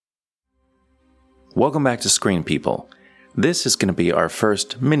Welcome back to Screen People. This is going to be our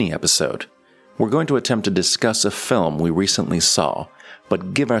first mini-episode. We're going to attempt to discuss a film we recently saw,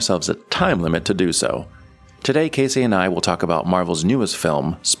 but give ourselves a time limit to do so. Today, Casey and I will talk about Marvel's newest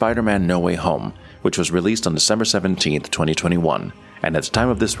film, Spider-Man No Way Home, which was released on December 17th, 2021, and at the time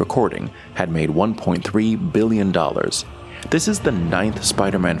of this recording, had made $1.3 billion. This is the 9th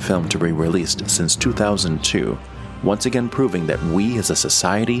Spider-Man film to be released since 2002, once again proving that we as a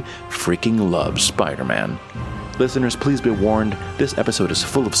society freaking love Spider-Man. Listeners, please be warned, this episode is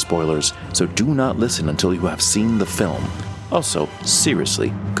full of spoilers, so do not listen until you have seen the film. Also,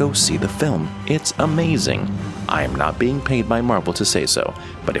 seriously, go see the film. It's amazing. I am not being paid by Marvel to say so,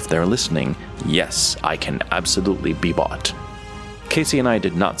 but if they're listening, yes, I can absolutely be bought. Casey and I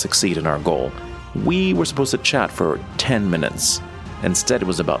did not succeed in our goal. We were supposed to chat for 10 minutes. Instead, it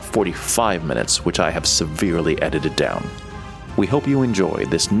was about 45 minutes, which I have severely edited down. We hope you enjoy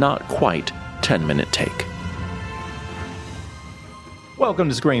this not quite 10-minute take. Welcome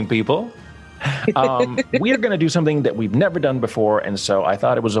to Screen People. We are going to do something that we've never done before, and so I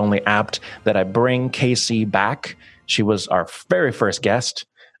thought it was only apt that I bring Casey back. She was our very first guest,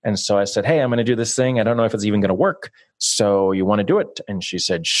 and so I said, hey, I'm going to do this thing. I don't know if it's even going to work, so you want to do it? And she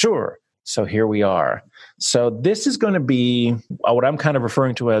said, sure. So here we are. So this is going to be what I'm kind of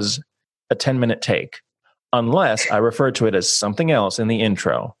referring to as a 10-minute take, unless I refer to it as something else in the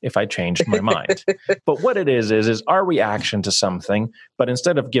intro if I changed my mind. But what it is our reaction to something, but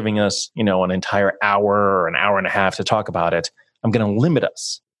instead of giving us, an entire hour or an hour and a half to talk about it, I'm going to limit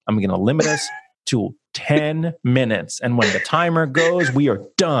us. I'm going to limit us to 10 minutes. And when the timer goes, we are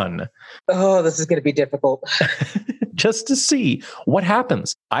done. Oh, this is going to be difficult. Just to see what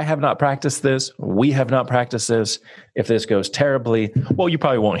happens. I have not practiced this. We have not practiced this. If this goes terribly, well, you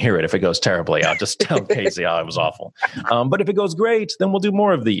probably won't hear it if it goes terribly. I'll just tell Casey how it was awful. But if it goes great, then we'll do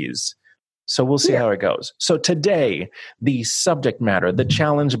more of these. So we'll see how it goes. So today, the subject matter, the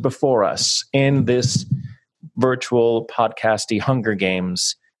challenge before us in this virtual podcasty Hunger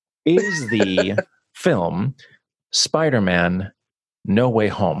Games is the film Spider-Man No Way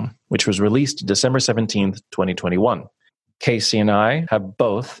Home, which was released December 17th, 2021. Casey and I have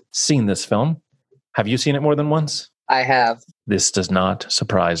both seen this film. Have you seen it more than once? I have. This does not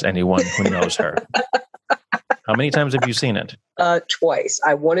surprise anyone who knows her. How many times have you seen it? Twice.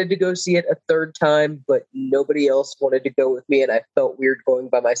 I wanted to go see it a third time, but nobody else wanted to go with me, and I felt weird going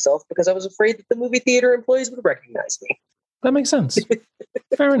by myself because I was afraid that the movie theater employees would recognize me. That makes sense.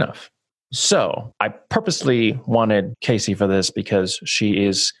 Fair enough. So I purposely wanted Casey for this because she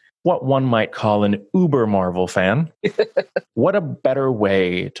is what one might call an uber Marvel fan. What a better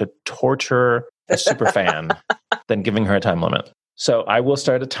way to torture a super fan than giving her a time limit. So I will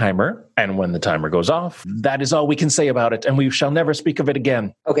start a timer, and when the timer goes off, that is all we can say about it, and we shall never speak of it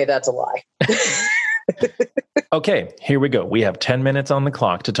again. Okay, that's a lie. Okay, here we go. We have 10 minutes on the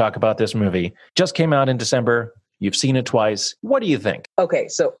clock to talk about this movie. Just came out in December. You've seen it twice. What do you think? Okay,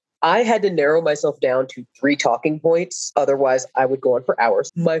 so I had to narrow myself down to 3 talking points. Otherwise, I would go on for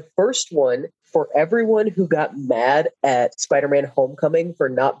hours. My first one, for everyone who got mad at Spider-Man Homecoming for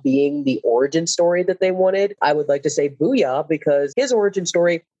not being the origin story that they wanted, I would like to say booyah, because his origin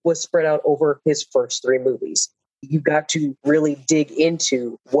story was spread out over his first 3 movies. You got to really dig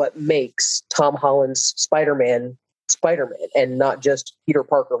into what makes Tom Holland's Spider-Man and not just Peter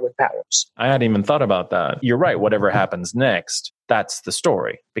Parker with powers. I hadn't even thought about that. You're right. Whatever happens next, that's the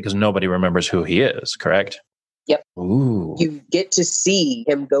story, because nobody remembers who he is, correct? Yep. Ooh. You get to see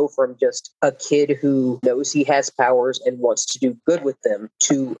him go from just a kid who knows he has powers and wants to do good with them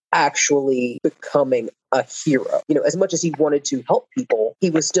to actually becoming a hero. As much as he wanted to help people, he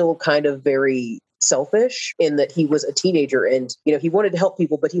was still kind of very selfish in that he was a teenager and, he wanted to help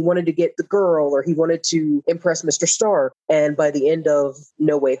people, but he wanted to get the girl or he wanted to impress Mr. Stark. And by the end of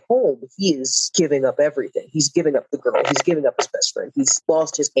No Way Home, he is giving up everything. He's giving up the girl. He's giving up his best friend. He's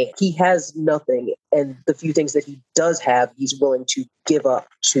lost his aunt. He has nothing. And the few things that he does have, he's willing to give up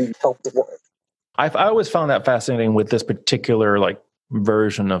to help the world. I always found that fascinating with this particular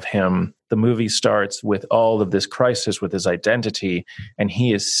version of him. The movie starts with all of this crisis with his identity, and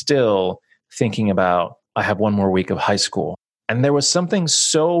he is still thinking about, I have one more week of high school. And there was something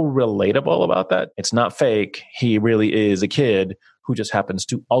so relatable about that. It's not fake. He really is a kid who just happens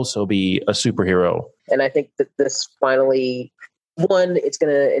to also be a superhero. And I think that this finally, one, it's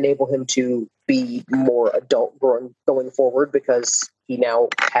going to enable him to be more adult going forward, because he now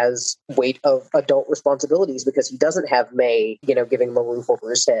has weight of adult responsibilities, because he doesn't have May, giving him a roof over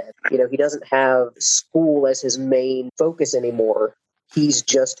his head. He doesn't have school as his main focus anymore. He's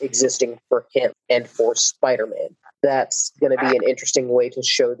just existing for him and for Spider-Man. that's going to be an interesting way to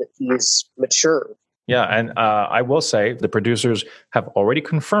show that he's mature. Yeah, and I will say the producers have already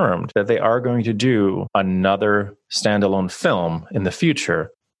confirmed that they are going to do another standalone film in the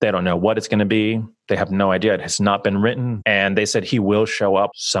future. They don't know what it's going to be. They have no idea. It has not been written. And they said he will show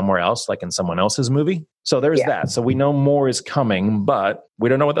up somewhere else, like in someone else's movie. So there's that. So we know more is coming, but we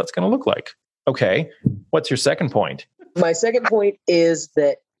don't know what that's going to look like. Okay, what's your second point? My second point is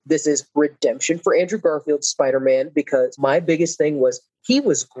that this is redemption for Andrew Garfield's Spider-Man, because my biggest thing was he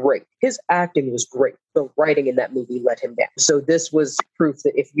was great. His acting was great. The writing in that movie let him down. So this was proof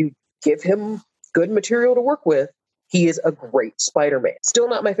that if you give him good material to work with, he is a great Spider-Man. Still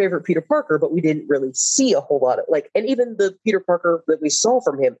not my favorite Peter Parker, but we didn't really see a whole lot of and even the Peter Parker that we saw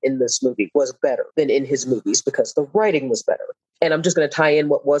from him in this movie was better than in his movies because the writing was better. And I'm just going to tie in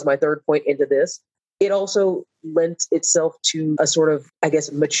what was my third point into this. It also lent itself to a sort of, I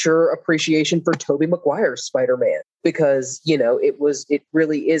guess, mature appreciation for Tobey Maguire's Spider-Man, because, it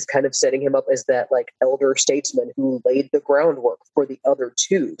really is kind of setting him up as that elder statesman who laid the groundwork for the other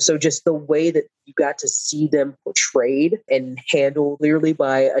two. So just the way that you got to see them portrayed and handled clearly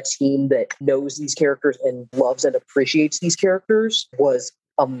by a team that knows these characters and loves and appreciates these characters was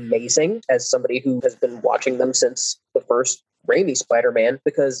amazing, as somebody who has been watching them since the first Raimi Spider-Man,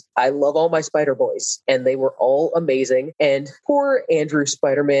 because I love all my Spider Boys and they were all amazing. And poor Andrew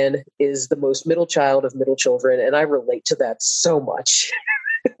Spider-Man is the most middle child of middle children, and I relate to that so much.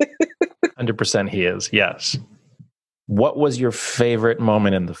 100% he is, yes. What was your favorite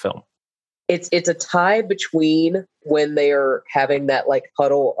moment in the film? It's a tie between when they are having that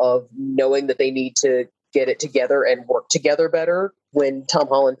huddle of knowing that they need to get it together and work together better. When Tom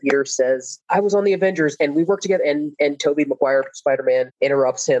Holland Peter says, I was on the Avengers and we worked together, and Tobey Maguire Spider-Man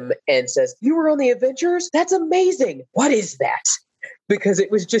interrupts him and says, you were on the Avengers? That's amazing. What is that? Because it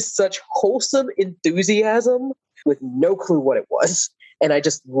was just such wholesome enthusiasm with no clue what it was. And I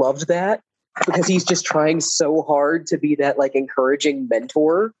just loved that, because he's just trying so hard to be that encouraging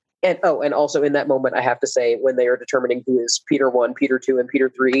mentor. And also in that moment, I have to say, when they are determining who is Peter 1, Peter 2, and Peter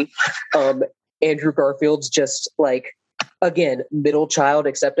 3, Andrew Garfield's just again, middle child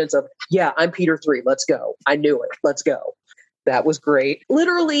acceptance of, yeah, I'm Peter 3. Let's go. I knew it. Let's go. That was great.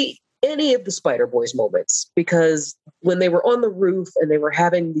 Literally any of the Spider-Boys moments, because when they were on the roof and they were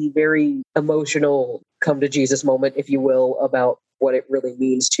having the very emotional come to Jesus moment, if you will, about what it really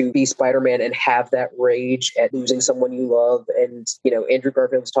means to be Spider-Man and have that rage at losing someone you love. And, Andrew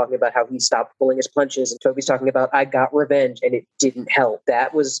Garfield was talking about how he stopped pulling his punches, and Tobey's talking about, I got revenge and it didn't help.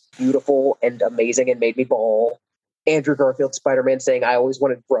 That was beautiful and amazing and made me bawl. Andrew Garfield Spider-Man saying, I always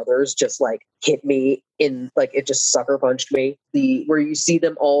wanted brothers, just hit me in, it just sucker punched me. Where you see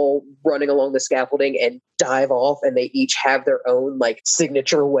them all running along the scaffolding and dive off, and they each have their own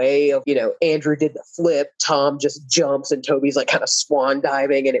signature way of, Andrew did the flip, Tom just jumps, and Tobey's kind of swan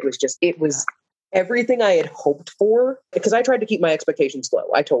diving. And it was everything I had hoped for, because I tried to keep my expectations low.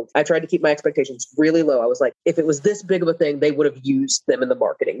 I tried to keep my expectations really low. I was like, if it was this big of a thing, they would have used them in the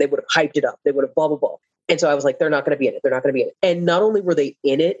marketing. They would have hyped it up. They would have blah, blah, blah. And so I was like, they're not going to be in it. They're not going to be in it. And not only were they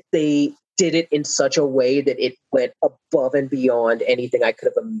in it, they did it in such a way that it went above and beyond anything I could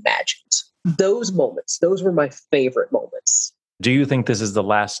have imagined. Those moments, those were my favorite moments. Do you think this is the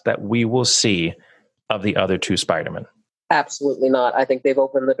last that we will see of the other two Spider-Men? Absolutely not. I think they've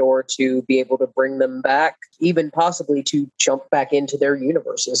opened the door to be able to bring them back, even possibly to jump back into their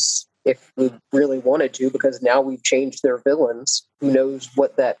universes if we really wanted to, because now we've changed their villains. Who knows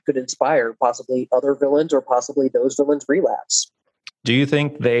what that could inspire? Possibly other villains, or possibly those villains relapse. Do you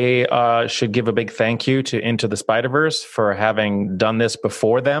think they should give a big thank you to Into the Spider-Verse for having done this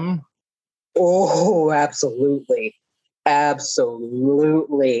before them? Oh, absolutely.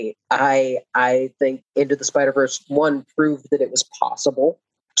 Absolutely. I think Into the Spider-Verse, one, proved that it was possible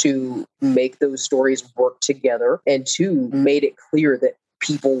to make those stories work together, and two, made it clear that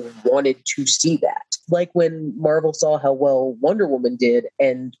people wanted to see that. Like when Marvel saw how well Wonder Woman did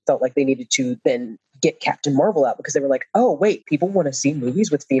and felt like they needed to then get Captain Marvel out, because they were like, oh, wait, people want to see movies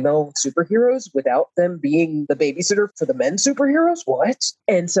with female superheroes without them being the babysitter for the men's superheroes? What?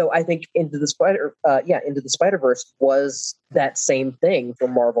 And so I think Into the Spider-Verse was that same thing for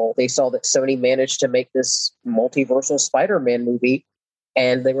Marvel. They saw that Sony managed to make this multiversal Spider-Man movie,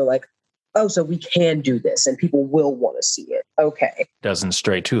 and they were like, oh, so we can do this and people will want to see it. Okay. Doesn't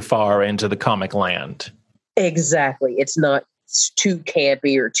stray too far into the comic land. Exactly. It's not too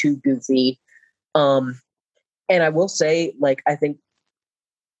campy or too goofy. And I will say, I think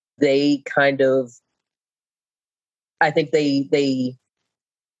they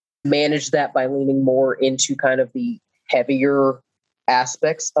managed that by leaning more into kind of the heavier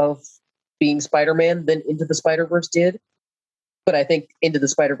aspects of being Spider-Man than Into the Spider-Verse did. But I think Into the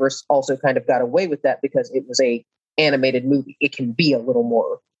Spider-Verse also kind of got away with that because it was a animated movie. It can be a little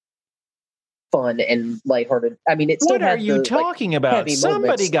more fun and lighthearted. I mean, it still What are you talking about?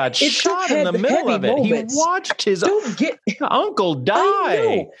 Somebody got shot in the middle of it. Moments. He watched his uncle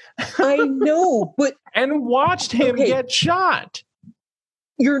die. I know, but and watched him get shot.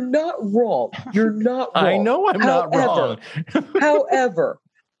 You're not wrong. You're not wrong. I know I'm not wrong. However,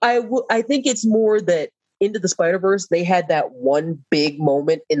 I think it's more that Into the Spider-Verse, they had that one big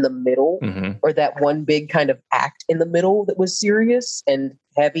moment in the middle, or that one big kind of act in the middle that was serious and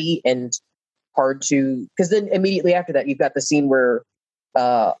heavy and hard to, because then immediately after that, you've got the scene where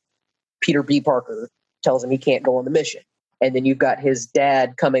Peter B. Parker tells him he can't go on the mission. And then you've got his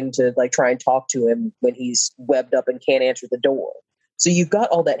dad coming to like try and talk to him when he's webbed up and can't answer the door. So you've got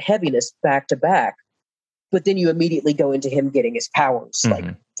all that heaviness back to back, but then you immediately go into him getting his powers, like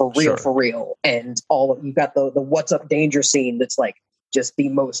for real. And you've got the what's up danger scene that's like just the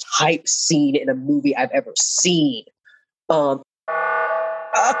most hype scene in a movie I've ever seen. I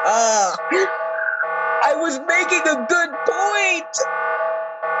was making a good point.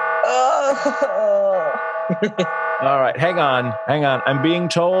 All right, hang on. I'm being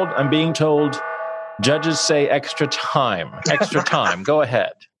told judges say extra time. Go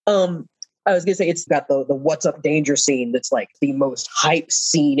ahead. I was going to say it's got the what's up danger scene that's like the most hype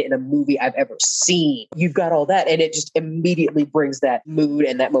scene in a movie I've ever seen. You've got all that, and it just immediately brings that mood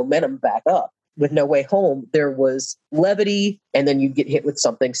and that momentum back up. With No Way Home, there was levity, and then you get hit with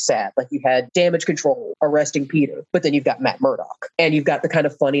something sad. Like you had Damage Control arresting Peter, but then you've got Matt Murdock, and you've got the kind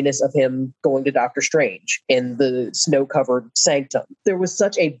of funniness of him going to Doctor Strange in the snow-covered sanctum. There was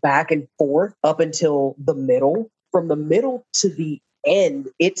such a back and forth up until the middle. From the middle to the end,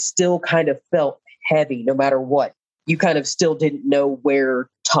 it still kind of felt heavy no matter what. You kind of still didn't know where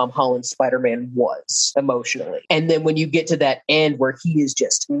Tom Holland's Spider-Man was emotionally. And then when you get to that end where he is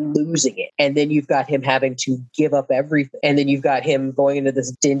just losing it, and then you've got him having to give up everything, and then you've got him going into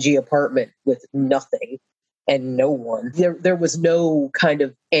this dingy apartment with nothing and no one. There was no kind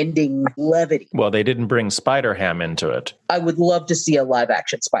of ending levity. Well, they didn't bring Spider-Ham into it. I would love to see a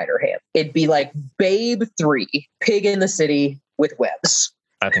live-action Spider-Ham. It'd be like Babe 3, Pig in the City with webs.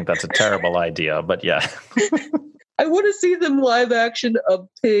 I think that's a terrible idea, but yeah. I want to see them live action of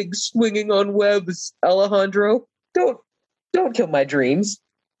pigs swinging on webs, Alejandro. Don't kill my dreams.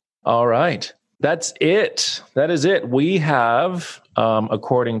 All right. That's it. That is it. We have,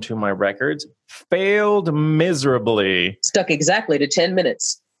 according to my records, failed miserably. Stuck exactly to 10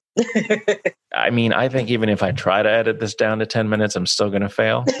 minutes. I mean, I think even if I try to edit this down to 10 minutes, I'm still going to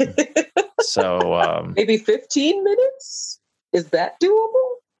fail. So maybe 15 minutes? Is that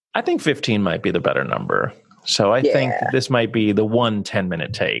doable? I think 15 might be the better number. So I think this might be the 1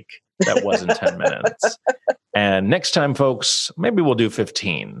 10-minute take that wasn't 10 minutes. And next time, folks, maybe we'll do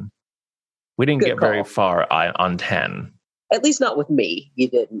 15. We didn't get very far on 10. At least not with me. You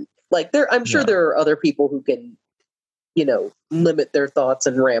didn't. Like I'm sure there are other people who can, limit their thoughts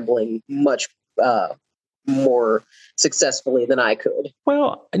and rambling much more successfully than I could.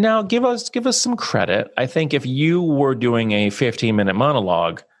 Well, now give us some credit. I think if you were doing a 15-minute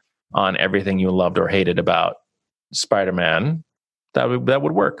monologue on everything you loved or hated about Spider-Man, that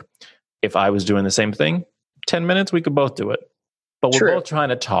would work. If I was doing the same thing, 10 minutes, we could both do it. But we're both trying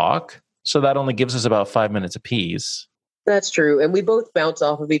to talk, so that only gives us about 5 minutes apiece. That's true. And we both bounce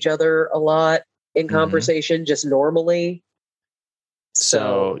off of each other a lot in conversation, just normally.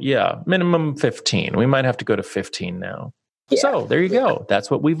 So, yeah, minimum 15. We might have to go to 15 now. Yeah. So, there you go.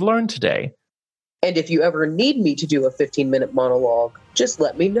 That's what we've learned today. And if you ever need me to do a 15-minute monologue, just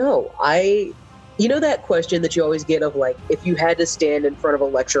let me know. You know that question that you always get of like, if you had to stand in front of a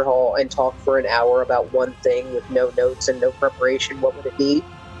lecture hall and talk for an hour about one thing with no notes and no preparation, what would it be?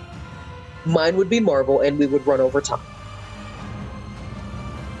 Mine would be Marvel, and we would run over time.